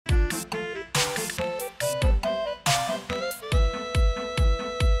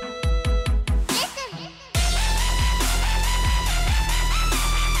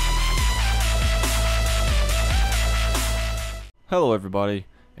Hello everybody,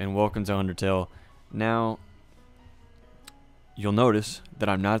 and welcome to Undertale. Now, you'll notice that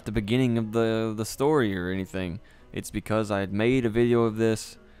I'm not at the beginning of the story or anything. It's because I had made a video of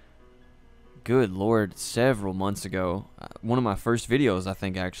this, good lord, several months ago. One of my first videos, I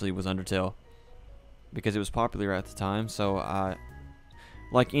think, actually was Undertale, because it was popular at the time. So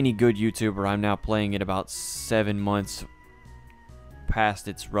like any good YouTuber, I'm now playing it about 7 months past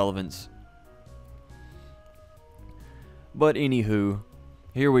its relevance. But anywho,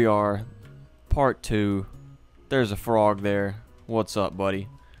 here we are, part 2. There's a frog there. What's up, buddy?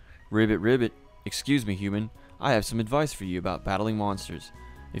 Ribbit, ribbit. Excuse me, human. I have some advice for you about battling monsters.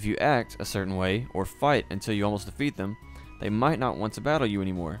 If you act a certain way, or fight until you almost defeat them, they might not want to battle you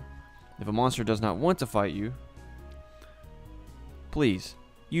anymore. If a monster does not want to fight you, please,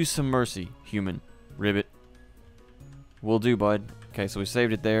 use some mercy, human. Ribbit. Will do, bud. Okay, so we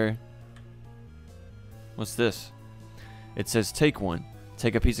saved it there. What's this? It says take one.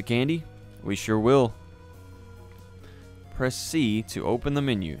 Take a piece of candy? We sure will. Press C to open the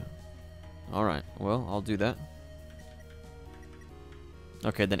menu. Alright, well, I'll do that.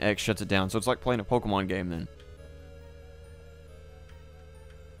 Okay, then X shuts it down. So it's like playing a Pokemon game then.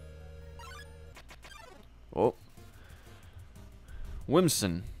 Oh.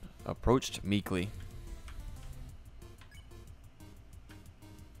 Whimsun approached meekly.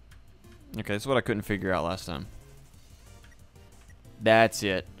 Okay, this is what I couldn't figure out last time. That's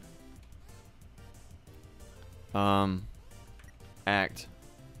it. Act.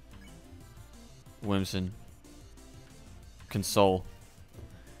 Whimsun. Console.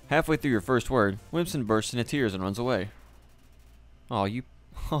 Halfway through your first word, Whimsun bursts into tears and runs away. Oh, you...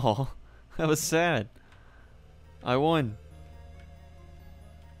 Oh, that was sad. I won.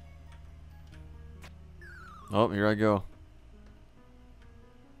 Oh, here I go.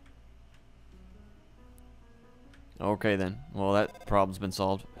 Okay then. Well, that problem's been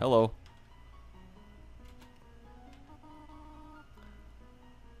solved. Hello.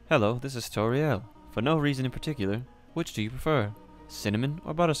 Hello, this is Toriel. For no reason in particular, which do you prefer? Cinnamon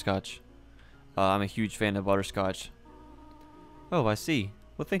or butterscotch? I'm a huge fan of butterscotch. Oh, I see.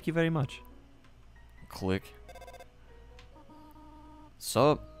 Well, thank you very much. Click.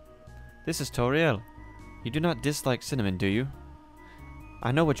 Sup? This is Toriel. You do not dislike cinnamon, do you?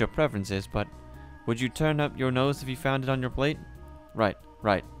 I know what your preference is, but would you turn up your nose if you found it on your plate? Right.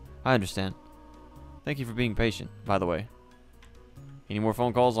 I understand. Thank you for being patient, by the way. Any more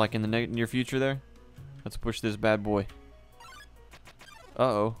phone calls like in the near future there? Let's push this bad boy.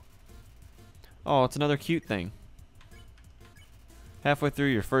 Uh-oh. Oh, it's another cute thing. Halfway through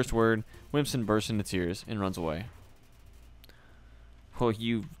your first word, Whimsun bursts into tears and runs away. Oh,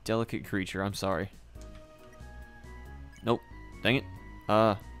 you delicate creature, I'm sorry. Nope. Dang it.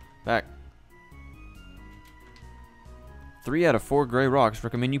 Back. 3 out of 4 gray rocks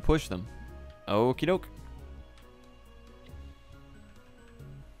recommend you push them. Okie doke.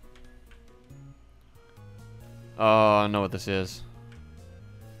 Oh, I know what this is.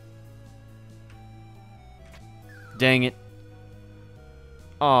 Dang it.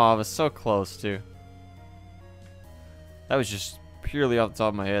 Oh, I was so close too. That was just purely off the top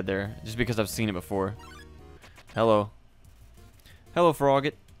of my head there. Just because I've seen it before. Hello. Hello,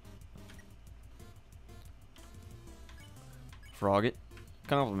 Frogget. Frogget?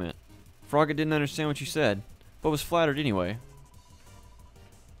 Compliment. Frogget didn't understand what you said, but was flattered anyway.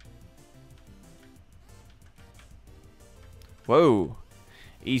 Whoa.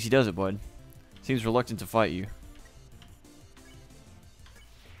 Easy does it, bud. Seems reluctant to fight you.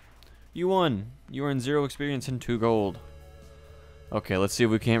 You won. You earned 0 experience and 2 gold. Okay, let's see if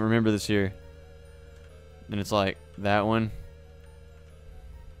we can't remember this here. And it's like, that one.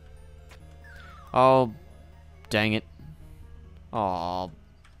 Oh, dang it. Aw,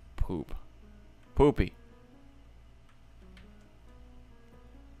 poop. Poopy.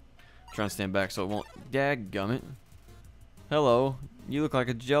 Trying to stand back so it won't. Dadgummit. Hello. You look like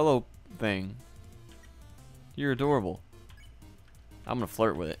a jello thing. You're adorable. I'm gonna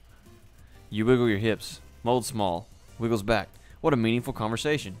flirt with it. You wiggle your hips. Mold small. Wiggles back. What a meaningful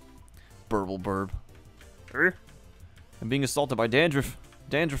conversation. Burble burb. I'm being assaulted by dandruff.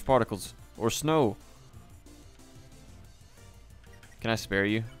 Dandruff particles. Or snow. Can I spare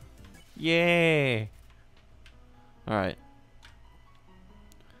you? Yeah. Alright.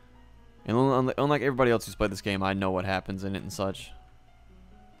 And unlike everybody else who's played this game, I know what happens in it and such.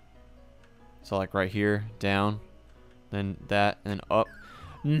 So like right here, down, then that, and then up.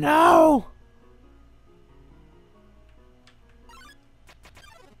 No!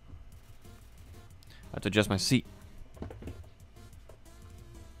 I have to adjust my seat.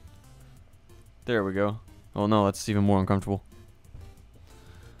 There we go. Oh no, that's even more uncomfortable.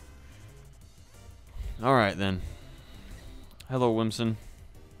 Alright then. Hello, Wimson.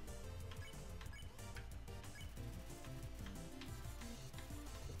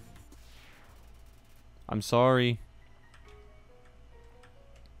 I'm sorry.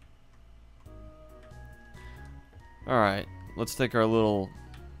 Alright, let's take our little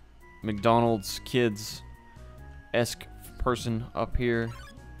McDonald's kids-esque person up here.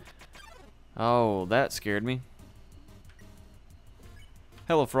 Oh, that scared me.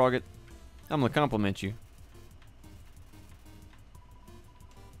 Hello, Frogget. I'm gonna compliment you.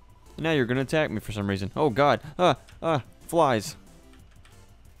 Now you're gonna attack me for some reason. Oh god. Flies.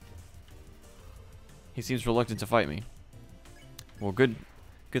 He seems reluctant to fight me. Well, good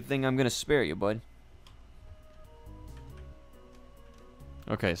thing I'm gonna spare you, bud.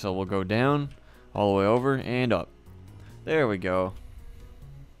 Okay, so we'll go down, all the way over, and up. There we go.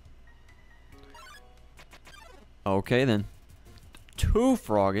 Okay then. 2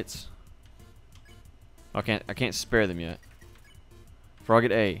 Froggets. I can't spare them yet.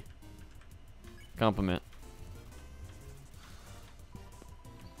 Frogget A. Compliment.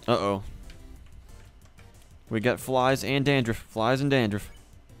 Uh-oh. We got flies and dandruff. Flies and dandruff.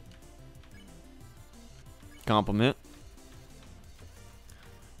 Compliment.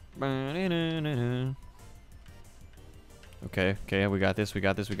 Okay, we got this, we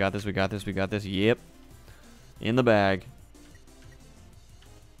got this, we got this, we got this, we got this. Yep. In the bag.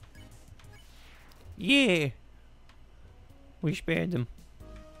 Yeah. We spared them.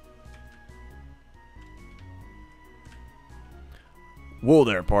 Whoa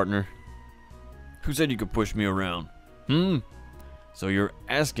there, partner. Who said you could push me around? So you're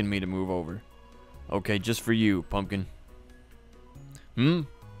asking me to move over. Okay, just for you, pumpkin.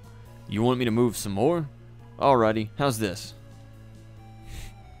 You want me to move some more? Alrighty, how's this?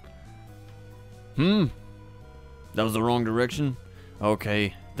 That was the wrong direction?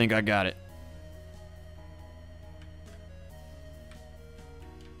 Okay, think I got it.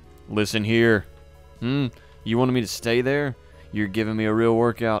 Listen here. You wanted me to stay there? You're giving me a real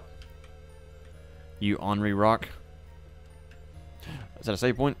workout. You ornery rock. Is that a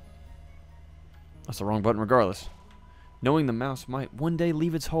save point? That's the wrong button regardless. Knowing the mouse might one day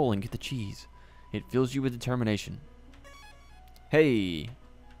leave its hole and get the cheese, it fills you with determination. Hey!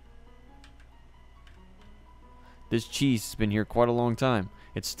 This cheese has been here quite a long time.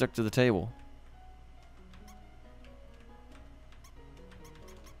 It's stuck to the table.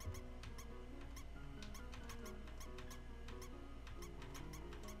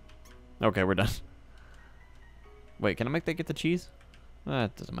 Okay, we're done. Wait, can I make that get the cheese?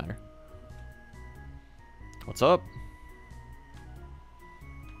 It doesn't matter. What's up?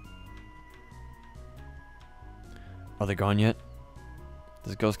 Are they gone yet?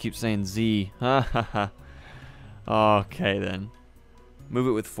 This ghost keeps saying Z. Ha ha ha. Okay then. Move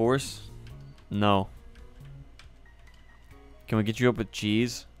it with force? No. Can we get you up with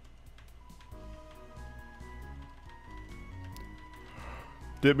cheese?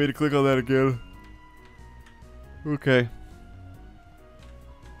 Didn't mean to click on that again. Okay.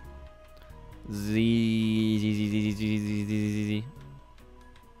 Z.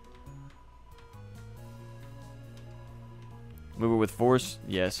 Move it with force?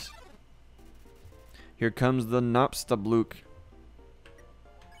 Yes. Here comes the Nopstablook.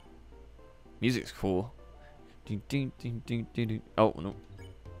 Music's cool. Oh, no.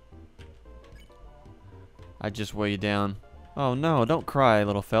 I just weigh you down. Oh no, don't cry,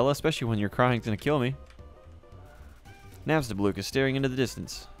 little fella, especially when you're crying it's gonna kill me. Nopstablook is staring into the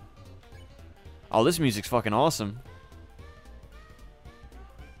distance. Oh, this music's fucking awesome.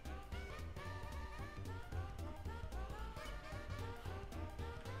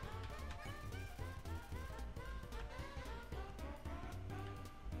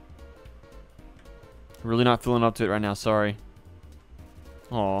 Really not feeling up to it right now, sorry.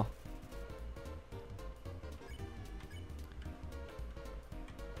 Aw.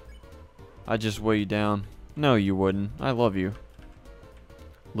 I'd just weigh you down. No, you wouldn't. I love you.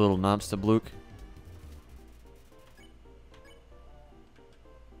 Little Nopstablook.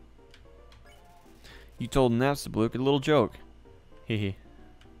 You told Nopstablook a little joke. Hehe.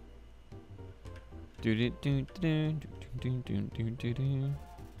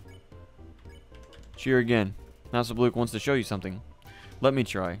 Cheer again. Nopstablook wants to show you something. Let me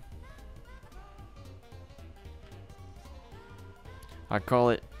try. I call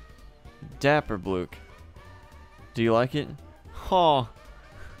it Dapper Blook. Do you like it? Aw.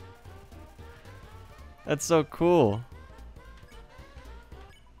 That's so cool.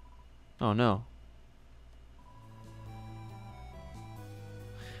 Oh no.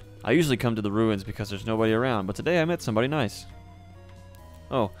 I usually come to the ruins because there's nobody around, but today I met somebody nice.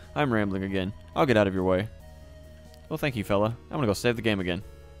 Oh, I'm rambling again. I'll get out of your way. Well, thank you, fella. I'm gonna go save the game again.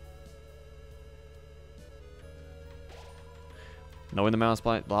 Knowing the mouse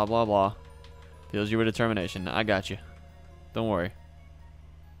bite, blah, blah, blah. Fills you with determination. I got you. Don't worry.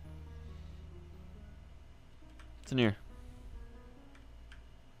 What's in here?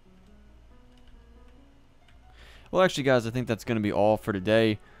 Well, actually, guys, I think that's going to be all for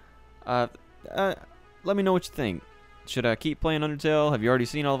today. Let me know what you think. Should I keep playing Undertale? Have you already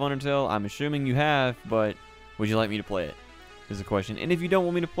seen all of Undertale? I'm assuming you have, but would you like me to play it? Is the question. And if you don't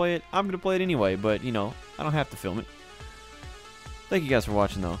want me to play it, I'm going to play it anyway, but, you know, I don't have to film it. Thank you guys for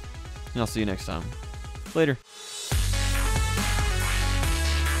watching, though, and I'll see you next time. Later.